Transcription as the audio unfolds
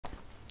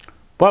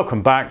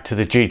Welcome back to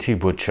the GT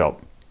Woodshop.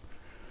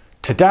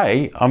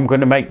 Today I'm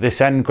going to make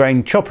this end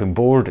grain chopping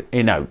board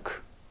in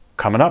oak.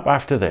 Coming up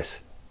after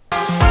this.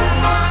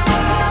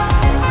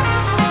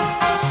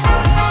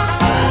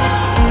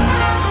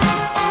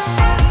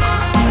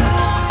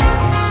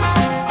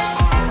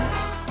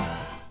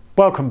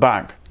 Welcome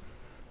back.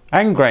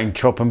 End grain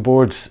chopping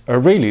boards are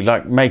really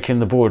like making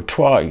the board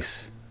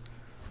twice.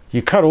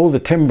 You cut all the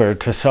timber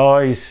to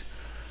size,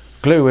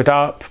 glue it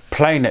up,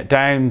 plane it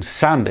down,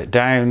 sand it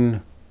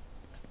down,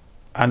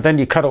 and then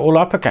you cut it all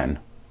up again.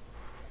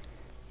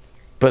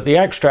 But the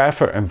extra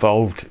effort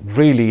involved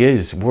really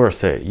is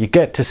worth it. You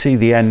get to see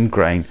the end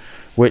grain,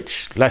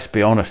 which, let's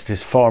be honest,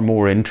 is far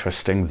more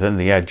interesting than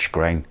the edge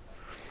grain.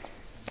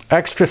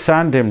 Extra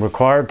sanding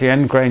required. The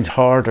end grain's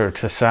harder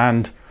to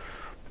sand,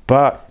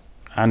 but,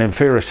 and in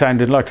fear of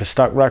sounding like a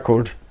stuck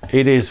record,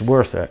 it is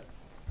worth it.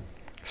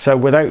 So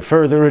without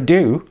further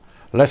ado,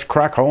 let's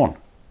crack on.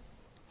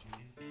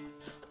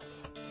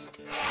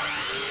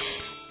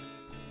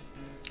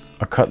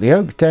 I cut the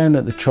oak down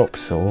at the chop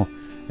saw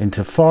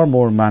into far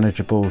more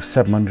manageable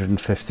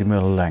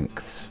 750mm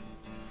lengths.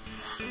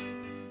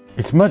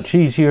 It's much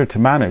easier to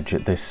manage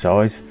at this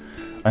size,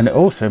 and it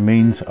also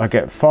means I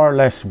get far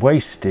less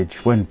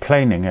wastage when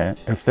planing it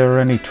if there are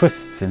any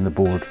twists in the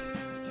board.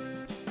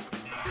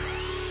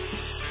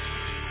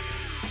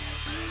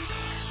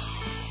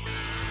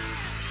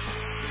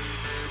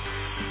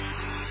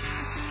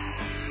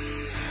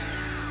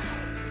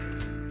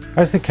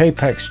 As the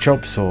Capex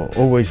chop saw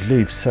always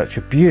leaves such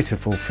a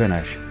beautiful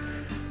finish,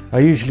 I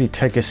usually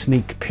take a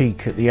sneak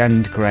peek at the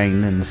end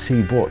grain and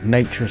see what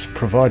nature's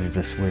provided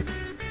us with.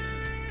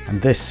 And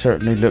this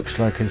certainly looks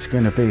like it's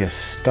going to be a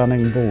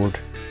stunning board.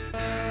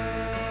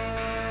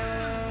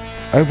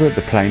 Over at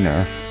the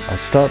planer, I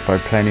start by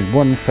planing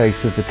one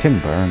face of the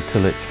timber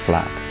until it's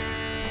flat.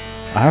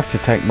 I have to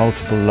take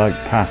multiple light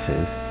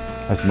passes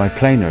as my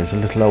planer is a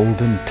little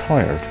old and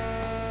tired,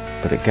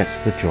 but it gets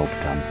the job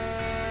done.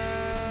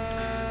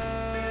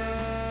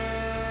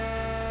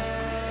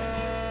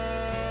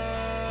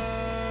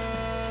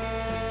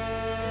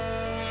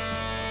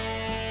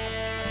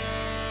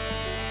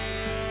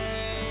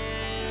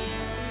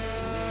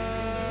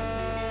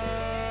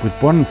 With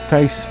one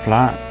face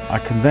flat, I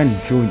can then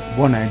joint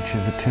one edge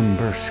of the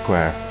timber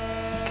square,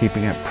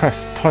 keeping it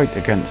pressed tight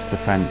against the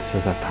fence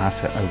as I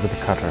pass it over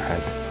the cutter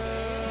head.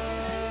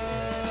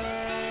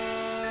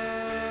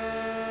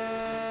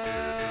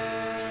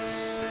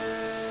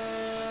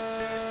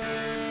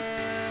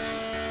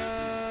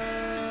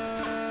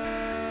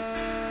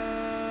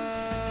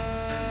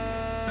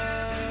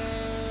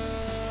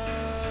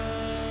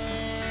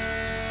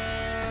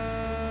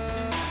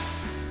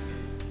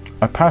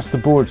 I pass the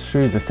boards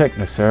through the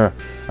thicknesser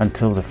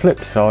until the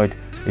flip side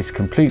is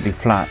completely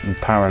flat and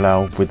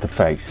parallel with the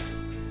face.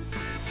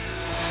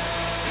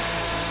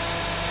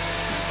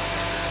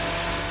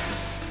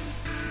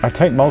 I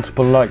take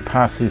multiple light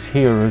passes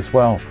here as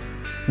well,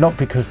 not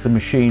because the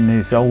machine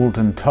is old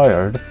and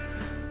tired,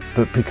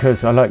 but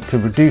because I like to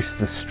reduce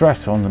the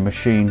stress on the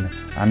machine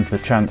and the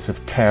chance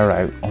of tear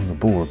out on the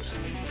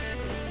boards.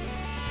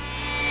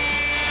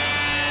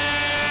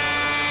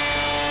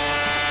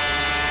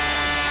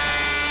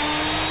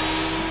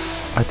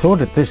 I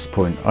thought at this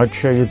point I'd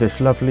show you this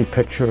lovely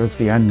picture of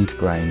the end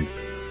grain,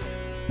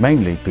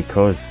 mainly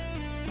because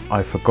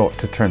I forgot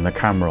to turn the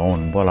camera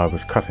on while I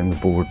was cutting the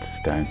boards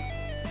down.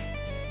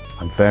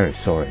 I'm very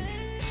sorry.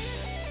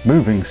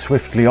 Moving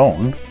swiftly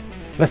on,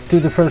 let's do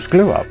the first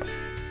glue up.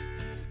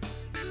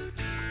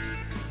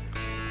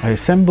 I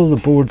assemble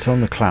the boards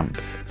on the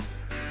clamps,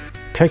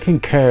 taking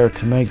care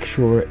to make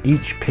sure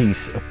each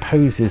piece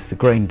opposes the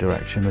grain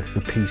direction of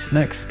the piece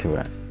next to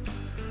it.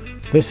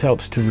 This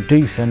helps to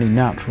reduce any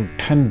natural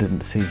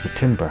tendency the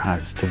timber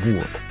has to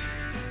warp.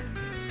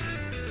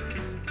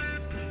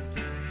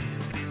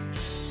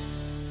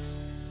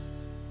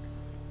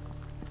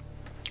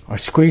 I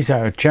squeeze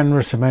out a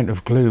generous amount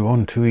of glue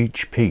onto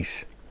each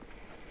piece.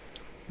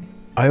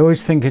 I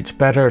always think it's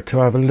better to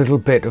have a little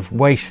bit of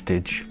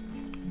wastage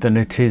than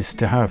it is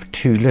to have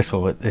too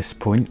little at this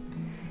point.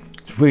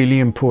 It's really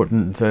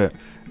important that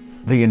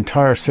the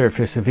entire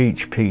surface of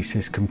each piece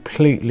is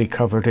completely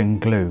covered in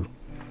glue.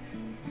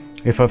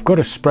 If I've got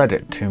to spread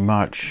it too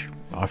much,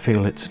 I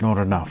feel it's not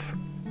enough.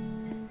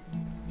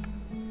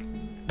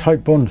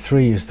 Titebond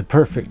 3 is the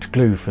perfect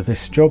glue for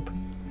this job.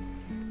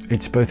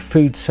 It's both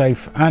food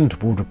safe and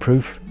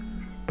waterproof,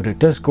 but it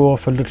does go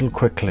off a little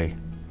quickly,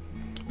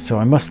 so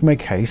I must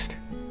make haste.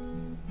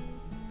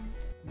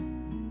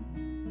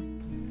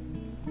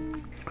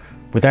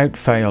 Without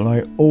fail,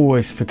 I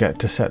always forget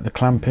to set the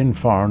clamp in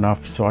far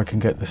enough so I can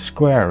get the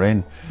square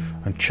in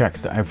and check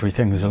that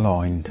everything is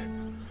aligned.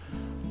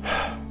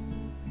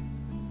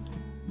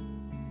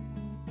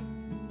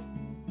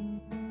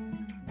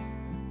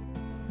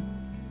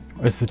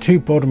 As the two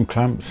bottom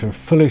clamps are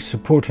fully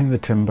supporting the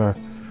timber,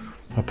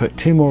 I put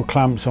two more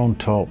clamps on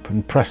top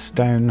and press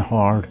down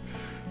hard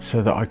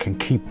so that I can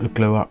keep the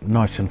glue up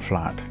nice and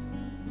flat.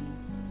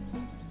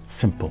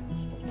 Simple.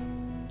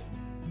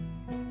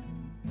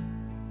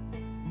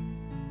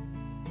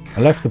 I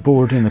left the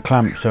board in the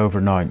clamps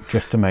overnight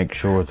just to make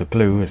sure the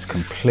glue has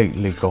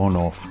completely gone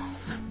off,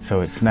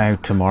 so it's now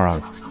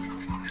tomorrow.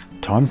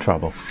 Time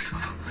travel.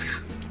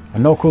 I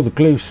knock all the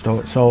glue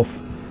starts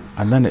off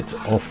and then it's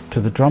off to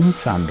the drum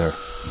sander.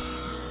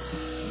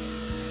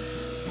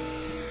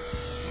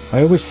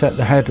 I always set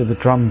the head of the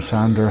drum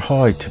sander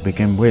high to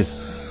begin with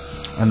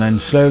and then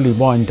slowly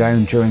wind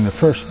down during the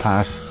first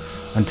pass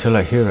until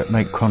I hear it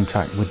make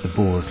contact with the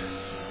board.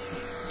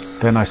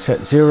 Then I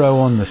set 0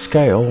 on the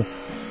scale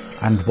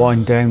and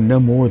wind down no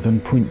more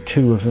than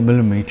 0.2 of a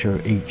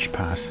millimetre each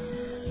pass.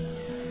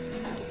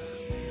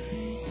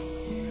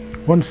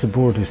 Once the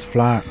board is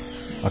flat,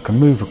 I can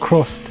move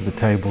across to the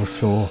table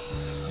saw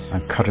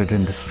and cut it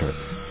into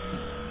strips.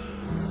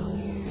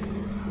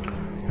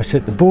 I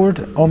sit the board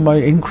on my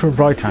Incra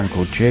right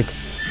angle jig,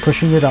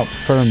 pushing it up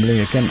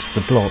firmly against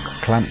the block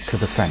clamped to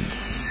the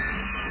fence.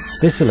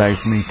 This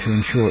allows me to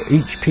ensure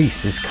each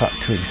piece is cut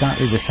to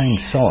exactly the same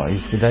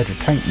size without a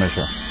tape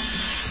measure,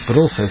 but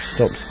also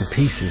stops the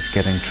pieces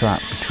getting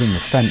trapped between the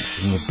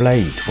fence and the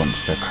blade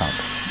once they're cut.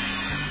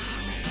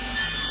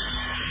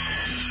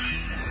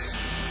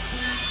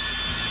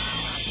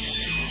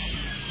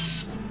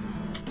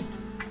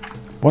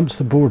 Once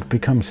the board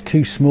becomes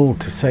too small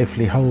to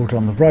safely hold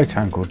on the right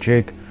angle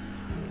jig,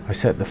 I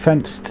set the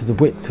fence to the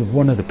width of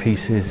one of the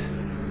pieces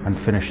and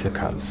finish the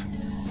cuts.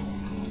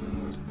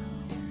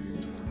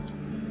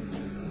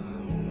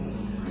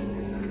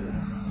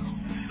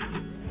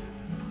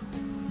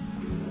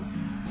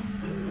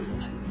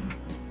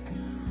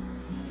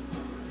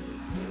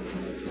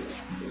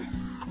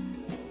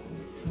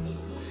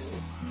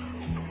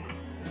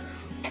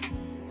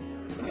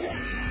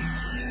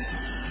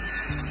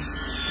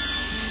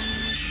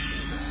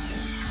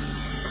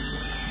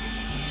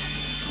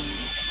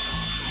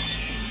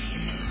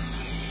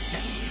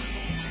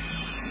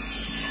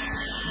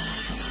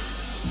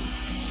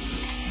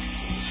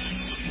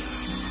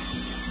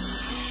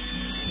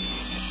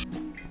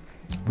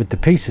 With the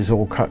pieces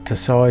all cut to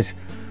size,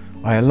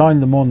 I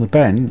align them on the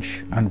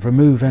bench and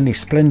remove any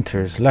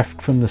splinters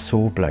left from the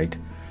saw blade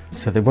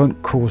so they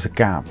won't cause a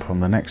gap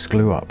on the next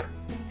glue up.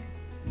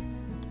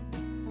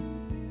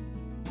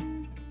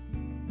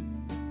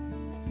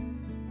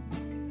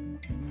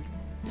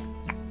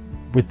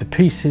 With the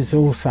pieces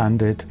all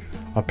sanded,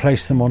 I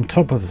place them on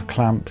top of the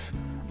clamps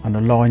and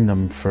align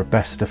them for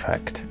best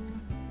effect.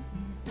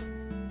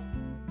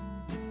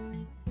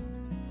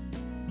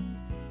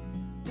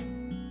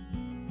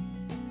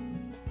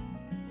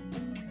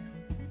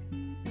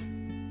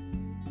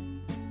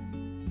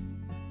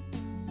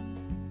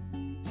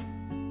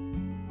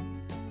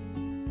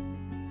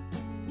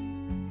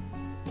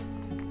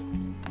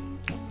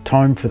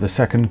 Time for the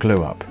second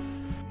glue up.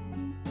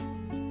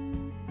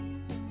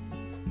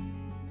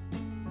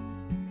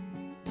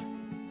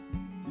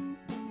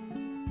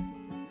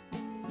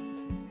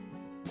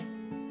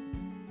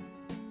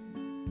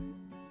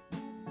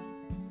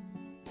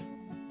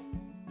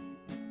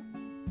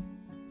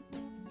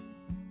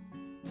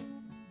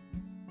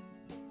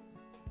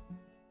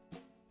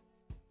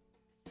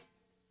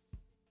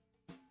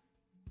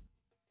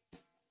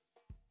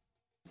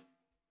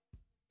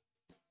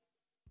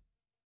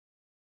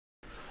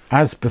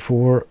 As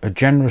before, a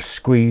generous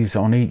squeeze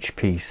on each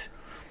piece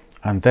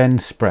and then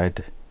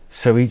spread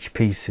so each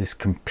piece is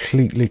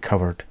completely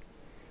covered.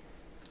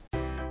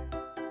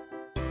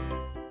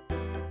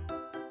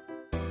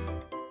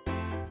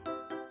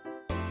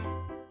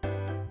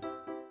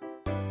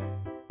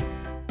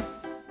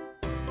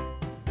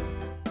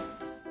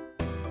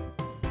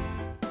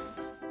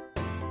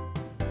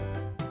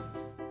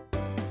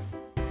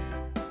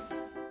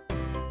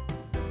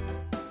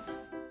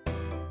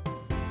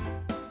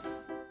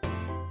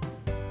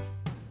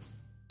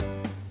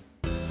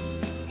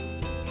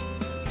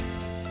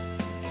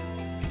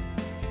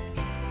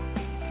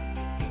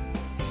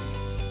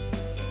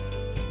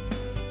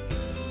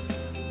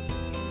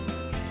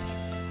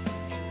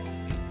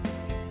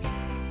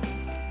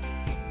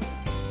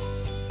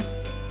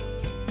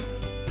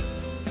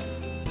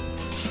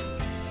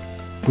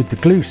 With the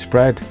glue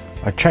spread,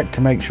 I check to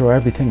make sure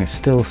everything is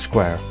still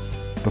square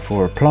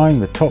before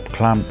applying the top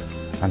clamp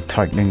and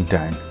tightening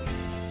down.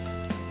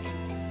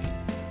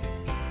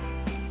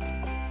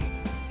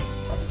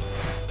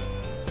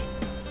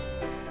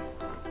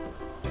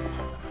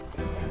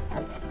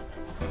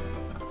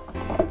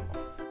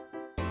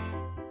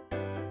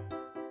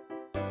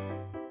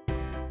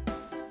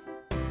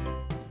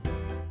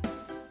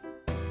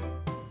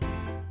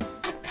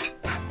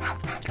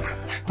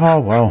 Oh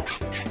well,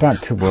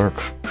 back to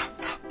work.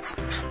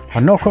 I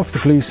knock off the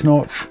glue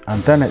snots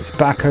and then it's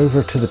back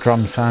over to the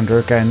drum sander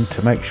again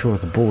to make sure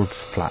the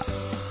board's flat.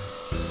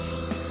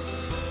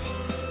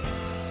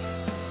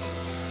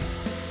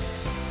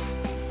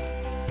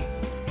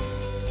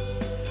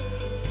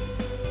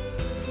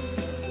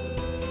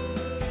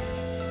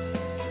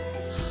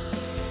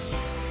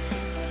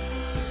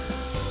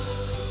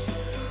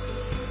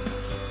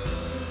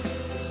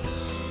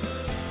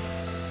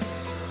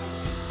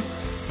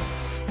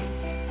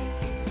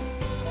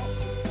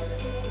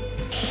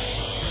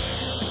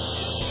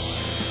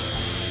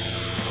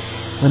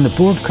 When the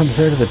board comes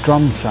out of the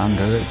drum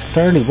sander, it's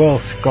fairly well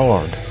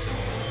scarred,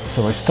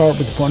 so I start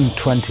with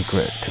 120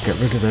 grit to get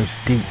rid of those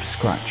deep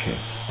scratches.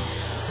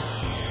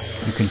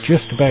 You can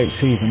just about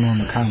see them on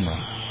the camera.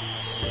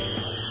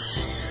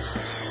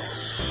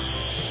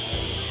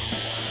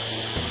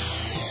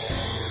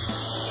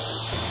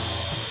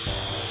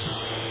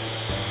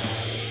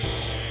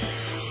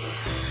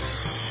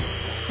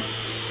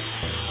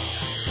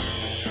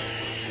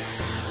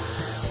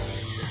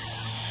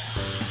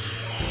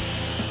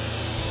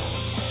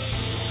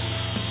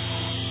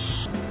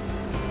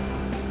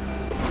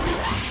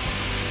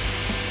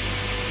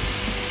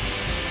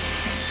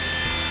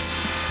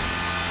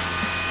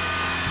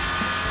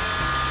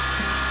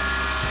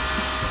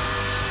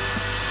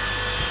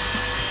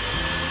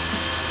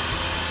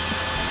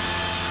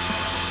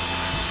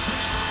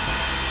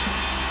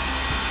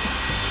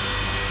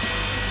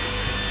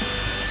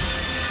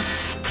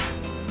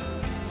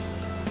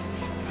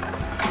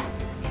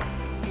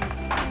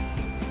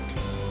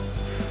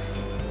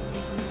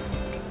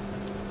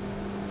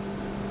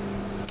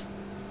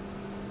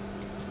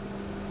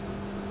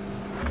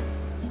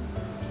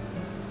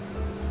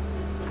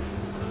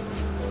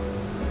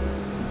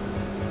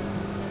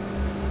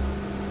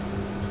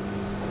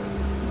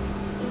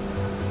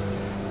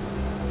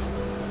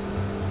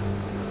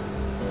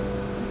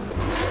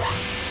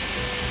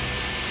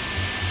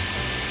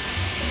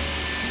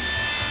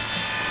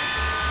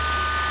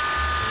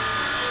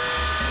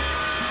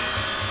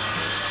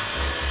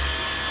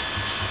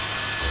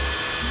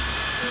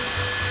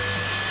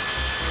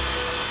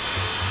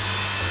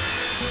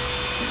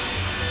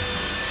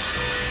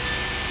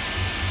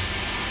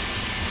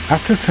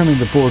 After trimming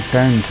the board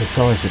down to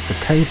size of the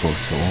table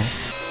saw,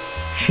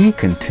 she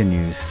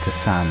continues to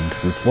sand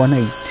with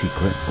 180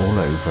 grit all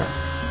over.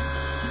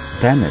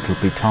 Then it'll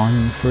be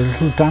time for a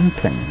little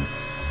damping.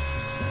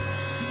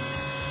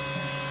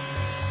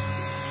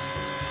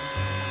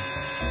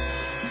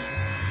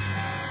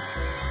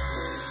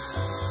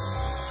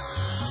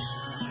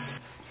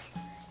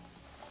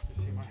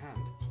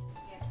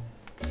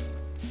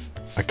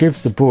 I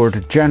give the board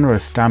a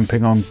generous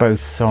damping on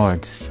both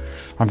sides.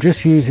 I'm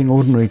just using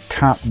ordinary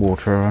tap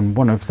water and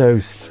one of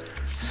those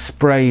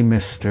spray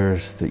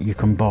misters that you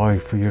can buy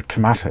for your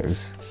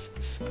tomatoes.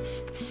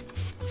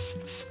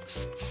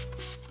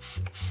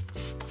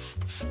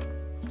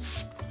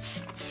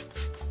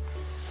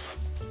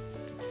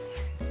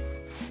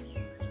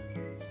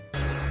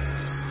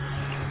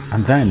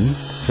 And then,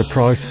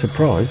 surprise,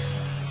 surprise,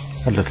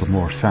 a little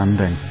more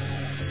sanding.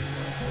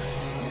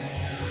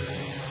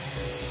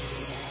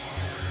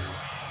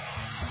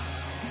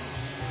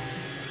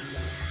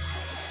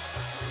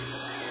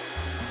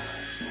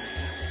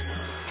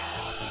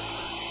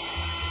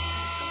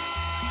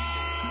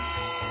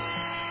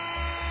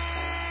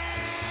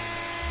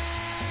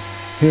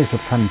 Here's a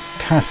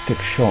fantastic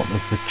shot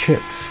of the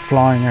chips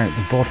flying out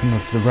the bottom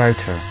of the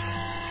router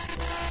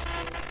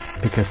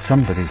because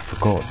somebody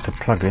forgot to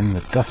plug in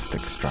the dust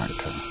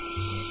extractor.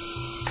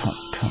 Tut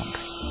tut.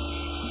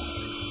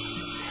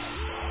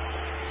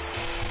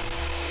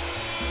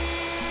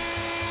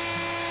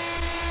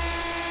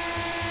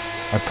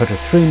 I put a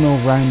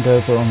 3mm round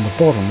over on the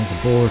bottom of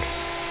the board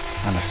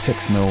and a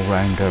 6mm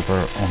round over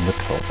on the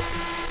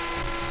top.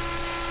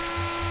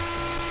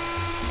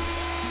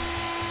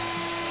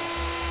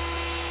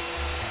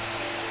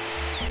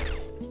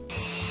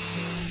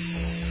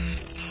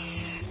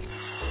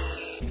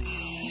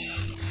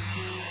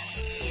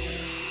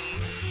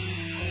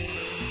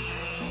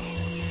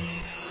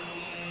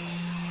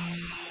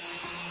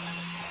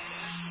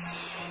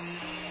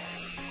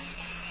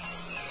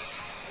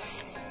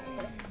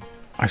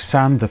 I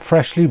sand the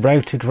freshly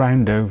routed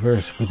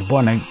roundovers with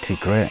 180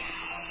 grit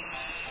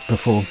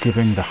before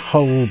giving the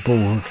whole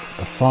board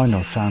a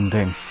final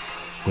sanding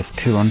with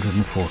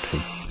 240.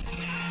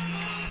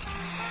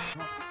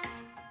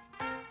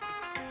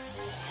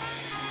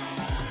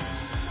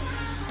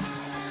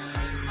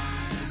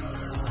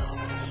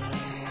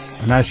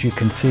 And as you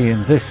can see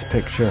in this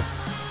picture,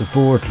 the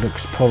board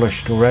looks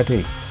polished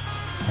already,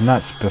 and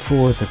that's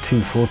before the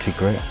 240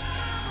 grit.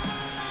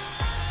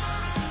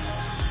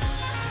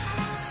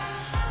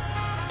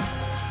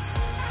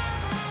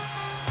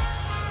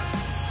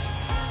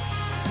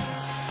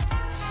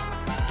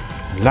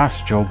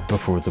 Last job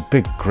before the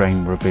big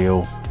grain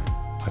reveal,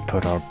 I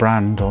put our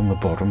brand on the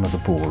bottom of the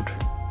board.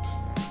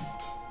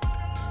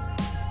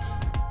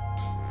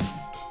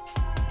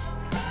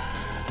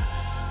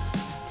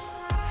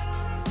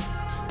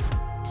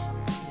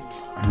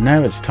 And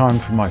now it's time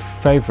for my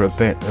favourite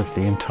bit of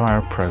the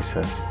entire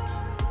process.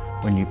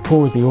 When you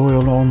pour the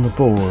oil on the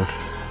board,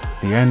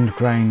 the end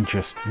grain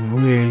just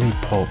really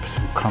pops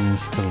and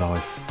comes to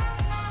life.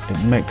 It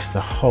makes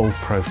the whole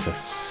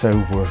process so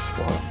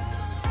worthwhile.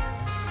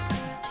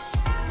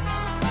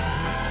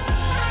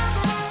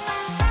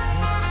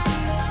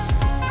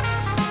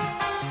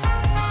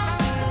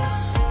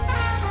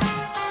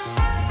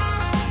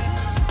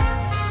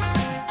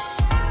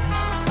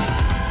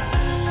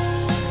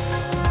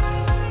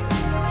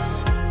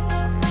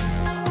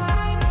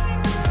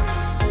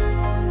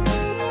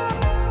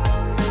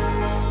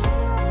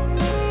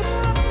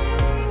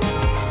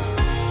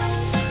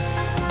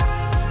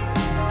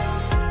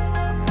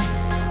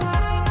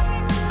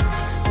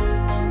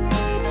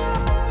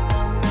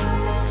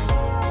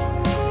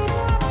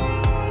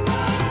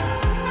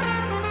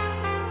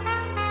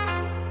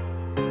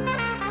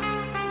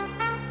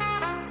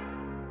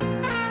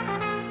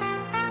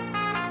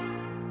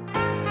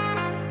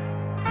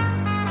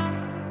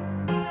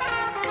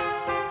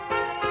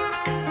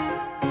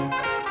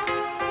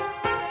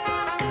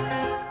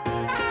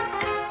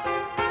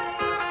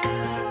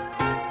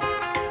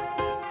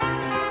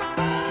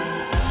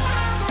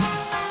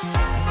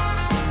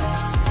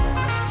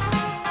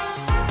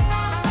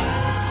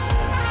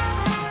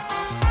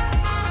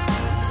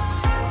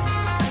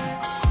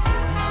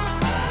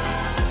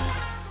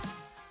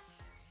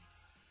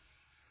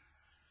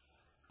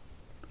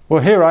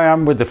 Well, here I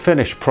am with the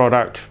finished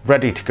product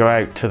ready to go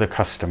out to the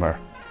customer.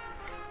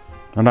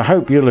 And I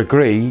hope you'll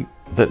agree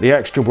that the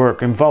extra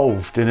work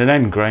involved in an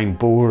end grain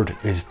board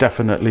is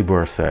definitely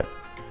worth it.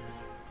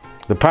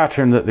 The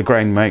pattern that the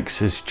grain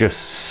makes is just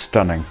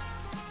stunning.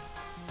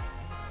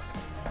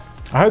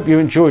 I hope you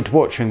enjoyed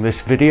watching this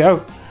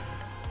video.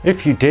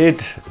 If you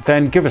did,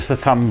 then give us a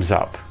thumbs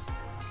up.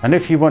 And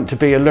if you want to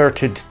be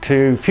alerted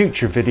to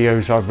future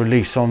videos I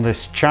release on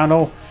this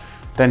channel,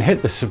 then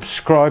hit the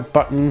subscribe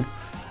button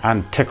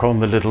and tick on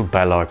the little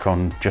bell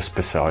icon just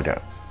beside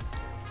it.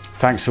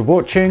 Thanks for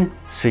watching.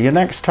 See you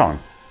next time.